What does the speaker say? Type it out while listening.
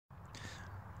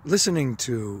Listening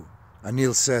to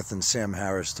Anil Seth and Sam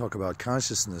Harris talk about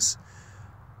consciousness,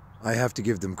 I have to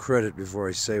give them credit before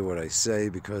I say what I say,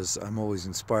 because I'm always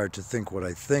inspired to think what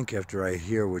I think after I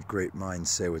hear what great minds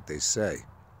say what they say.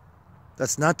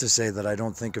 That's not to say that I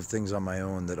don't think of things on my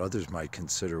own that others might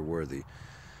consider worthy.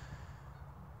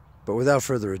 But without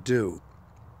further ado,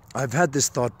 I've had this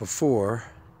thought before,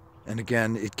 and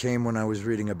again, it came when I was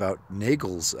reading about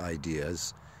Nagel's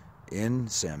ideas in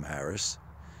Sam Harris.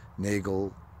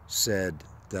 Nagel said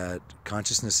that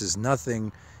consciousness is nothing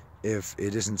if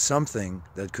it isn't something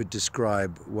that could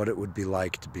describe what it would be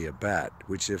like to be a bat,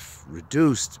 which, if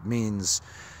reduced, means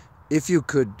if you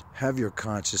could have your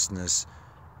consciousness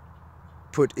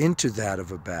put into that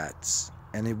of a bat's,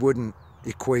 and it wouldn't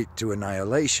equate to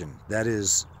annihilation. That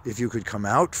is, if you could come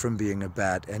out from being a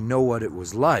bat and know what it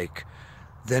was like,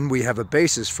 then we have a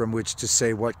basis from which to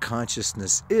say what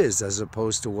consciousness is as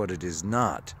opposed to what it is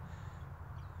not,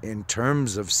 in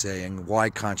terms of saying why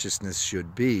consciousness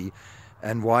should be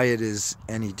and why it is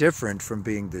any different from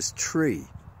being this tree.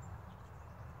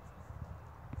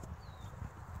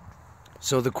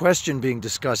 So the question being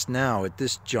discussed now at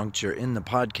this juncture in the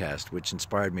podcast, which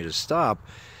inspired me to stop,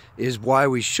 is why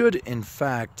we should in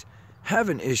fact have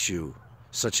an issue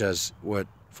such as what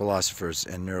philosophers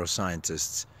and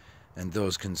neuroscientists and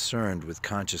those concerned with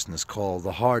consciousness call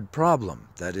the hard problem.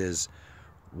 That is,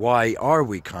 why are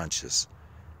we conscious?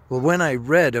 Well, when I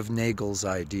read of Nagel's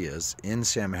ideas in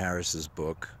Sam Harris's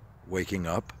book, Waking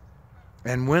Up,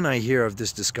 and when I hear of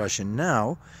this discussion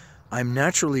now, I'm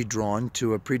naturally drawn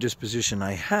to a predisposition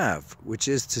I have, which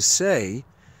is to say,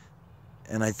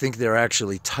 and I think they're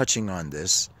actually touching on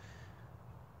this,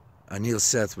 Anil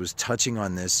Seth was touching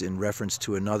on this in reference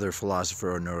to another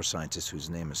philosopher or neuroscientist whose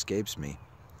name escapes me.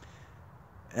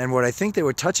 And what I think they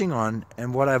were touching on,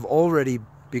 and what I've already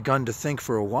begun to think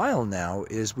for a while now,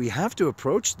 is we have to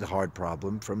approach the hard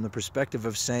problem from the perspective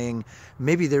of saying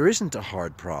maybe there isn't a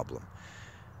hard problem.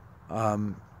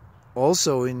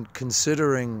 Also, in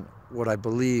considering what I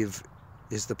believe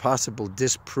is the possible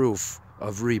disproof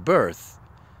of rebirth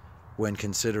when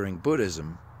considering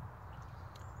Buddhism,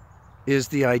 is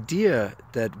the idea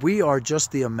that we are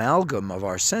just the amalgam of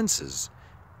our senses.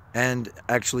 And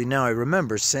actually, now I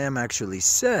remember, Sam actually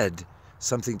said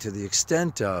something to the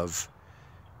extent of,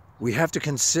 we have to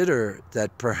consider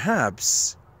that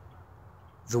perhaps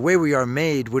the way we are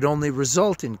made would only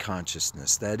result in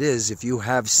consciousness. That is, if you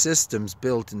have systems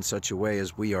built in such a way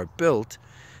as we are built,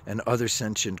 and other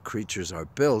sentient creatures are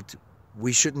built,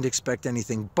 we shouldn't expect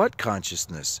anything but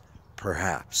consciousness,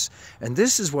 perhaps. And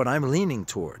this is what I'm leaning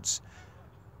towards.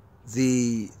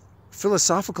 The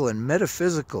philosophical and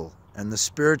metaphysical and the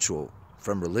spiritual,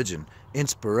 from religion,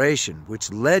 inspiration,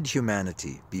 which led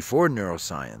humanity before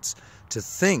neuroscience to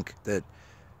think that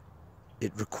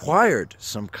it required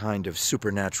some kind of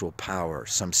supernatural power,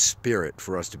 some spirit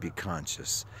for us to be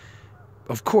conscious,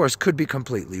 of course, could be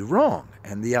completely wrong.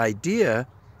 And the idea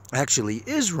actually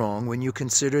is wrong when you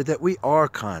consider that we are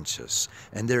conscious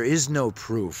and there is no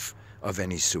proof of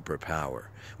any superpower.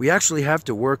 We actually have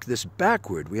to work this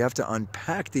backward. We have to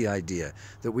unpack the idea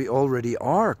that we already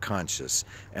are conscious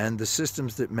and the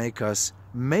systems that make us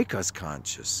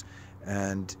conscious.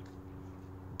 And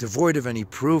devoid of any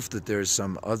proof that there's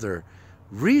some other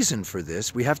reason for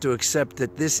this, we have to accept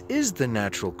that this is the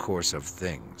natural course of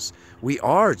things. We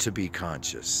are to be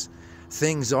conscious.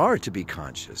 Things are to be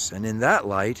conscious. And in that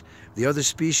light, the other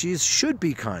species should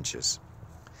be conscious.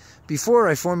 Before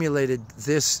I formulated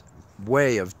this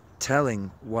way of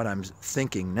telling what I'm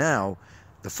thinking now,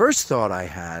 the first thought I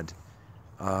had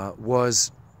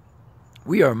was,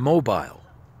 we are mobile.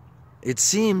 It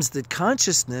seems that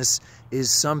consciousness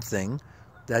is something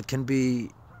that can be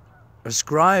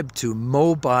ascribed to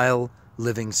mobile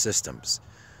living systems.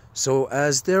 So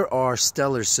as there are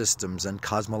stellar systems and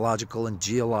cosmological and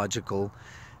geological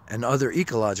and other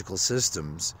ecological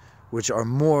systems which are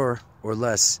more or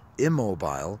less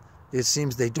immobile, it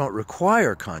seems they don't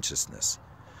require consciousness.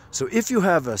 So if you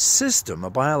have a system, a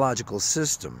biological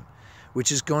system,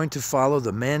 which is going to follow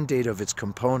the mandate of its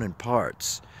component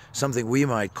parts, something we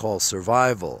might call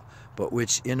survival, but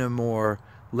which in a more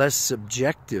less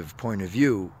subjective point of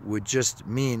view would just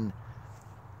mean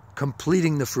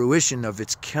completing the fruition of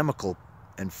its chemical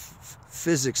and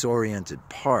physics-oriented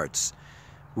parts,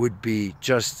 would be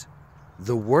just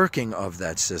the working of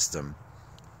that system,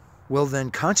 well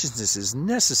then consciousness is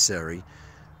necessary,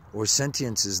 or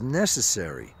sentience is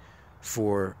necessary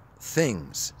for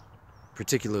things,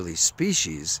 particularly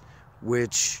species,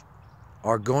 which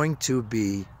are going to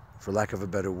be, for lack of a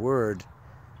better word,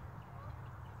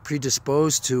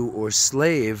 predisposed to or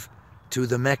slave to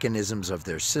the mechanisms of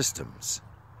their systems.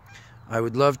 I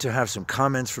would love to have some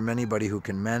comments from anybody who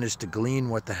can manage to glean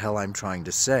what the hell I'm trying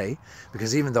to say,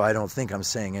 because even though I don't think I'm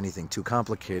saying anything too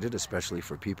complicated, especially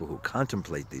for people who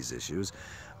contemplate these issues,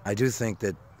 I do think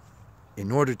that in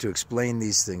order to explain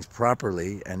these things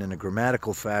properly and in a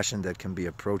grammatical fashion that can be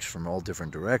approached from all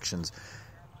different directions,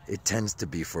 it tends to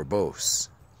be verbose.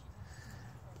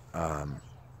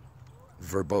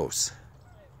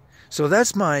 So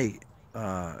that's my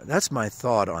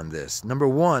thought on this. Number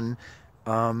one,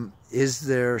 is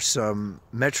there some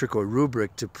metric or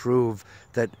rubric to prove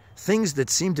that things that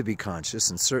seem to be conscious,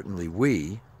 and certainly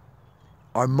we,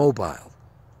 are mobile,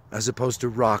 as opposed to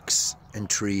rocks and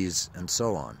trees and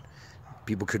so on?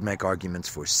 People could make arguments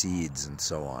for seeds and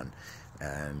so on,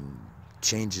 and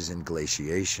changes in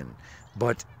glaciation.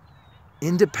 But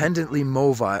independently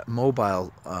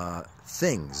mobile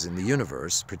things in the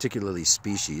universe, particularly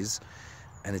species,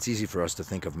 and it's easy for us to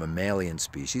think of mammalian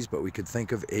species, but we could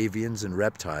think of avians and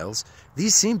reptiles.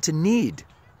 These seem to need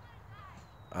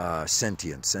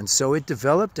sentience, and so it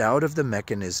developed out of the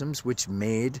mechanisms which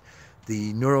made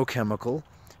the neurochemical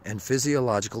and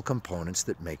physiological components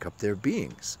that make up their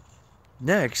beings.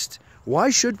 Next,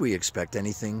 why should we expect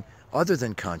anything other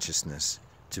than consciousness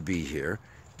to be here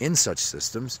in such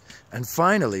systems? And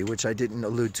finally, which I didn't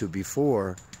allude to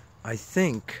before, I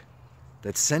think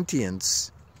that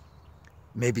sentience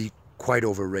may be quite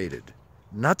overrated.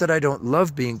 Not that I don't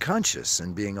love being conscious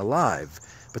and being alive,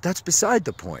 but that's beside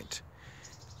the point.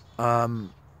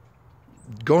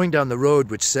 Going down the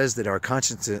road which says that our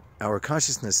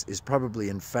consciousness is probably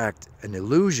in fact an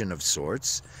illusion of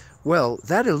sorts, well,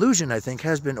 that illusion, I think,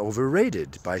 has been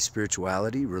overrated by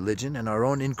spirituality, religion, and our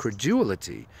own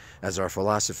incredulity as our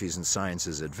philosophies and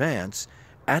sciences advance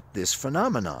at this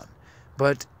phenomenon.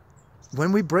 But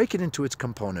when we break it into its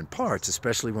component parts,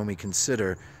 especially when we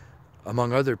consider,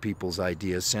 among other people's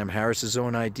ideas, Sam Harris's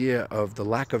own idea of the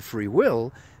lack of free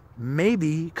will,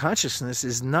 maybe consciousness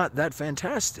is not that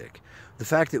fantastic. The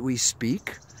fact that we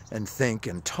speak and think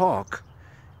and talk,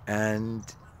 and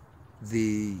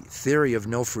the theory of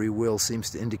no free will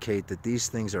seems to indicate that these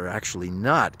things are actually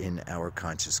not in our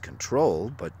conscious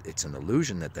control, but it's an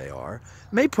illusion that they are,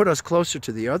 may put us closer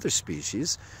to the other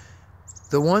species,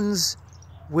 the ones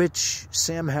which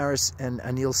Sam Harris and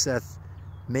Anil Seth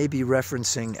may be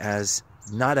referencing as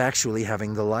not actually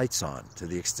having the lights on to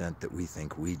the extent that we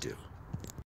think we do.